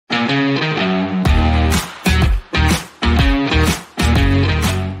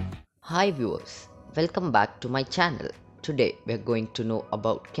Hi viewers, welcome back to my channel. Today we are going to know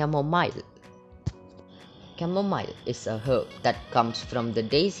about chamomile. Chamomile is a herb that comes from the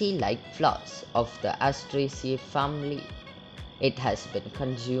daisy-like flowers of the Asteraceae family. It has been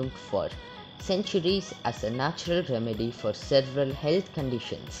consumed for centuries as a natural remedy for several health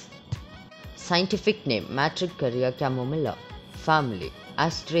conditions. Scientific name Matricaria chamomilla. Family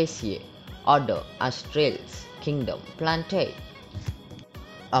Asteraceae. Order Astrales. Kingdom Plantae.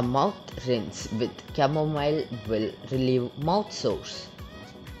 A mouth rinse with chamomile will relieve mouth sores.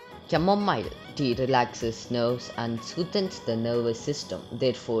 Chamomile tea relaxes nerves and soothes the nervous system,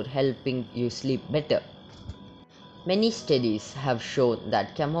 therefore helping you sleep better. Many studies have shown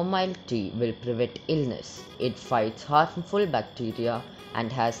that chamomile tea will prevent illness. It fights harmful bacteria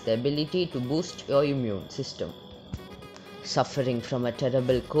and has the ability to boost your immune system. Suffering from a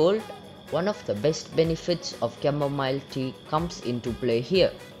terrible cold? One of the best benefits of chamomile tea comes into play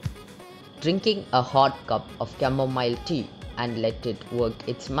here. Drinking a hot cup of chamomile tea and let it work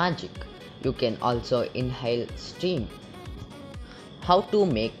its magic. You can also inhale steam. How to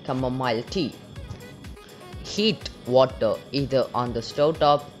make chamomile tea? Heat water either on the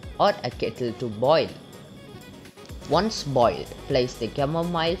stovetop or a kettle to boil. Once boiled, place the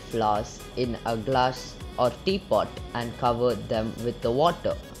chamomile flowers in a glass or teapot and cover them with the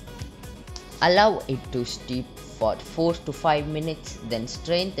water. Allow it to steep for 4 to 5 minutes, then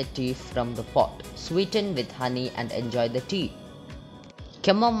strain the tea from the pot. Sweeten with honey and enjoy the tea.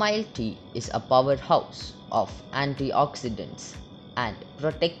 Chamomile tea is a powerhouse of antioxidants and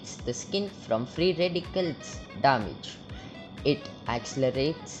protects the skin from free radicals damage. It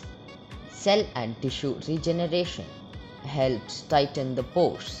accelerates cell and tissue regeneration, helps tighten the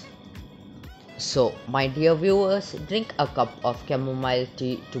pores. So, my dear viewers, drink a cup of chamomile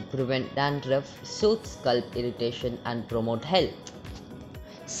tea to prevent dandruff, soothe scalp irritation and promote health.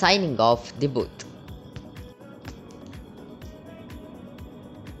 Signing off the booth.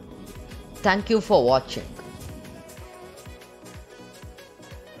 Thank you for watching.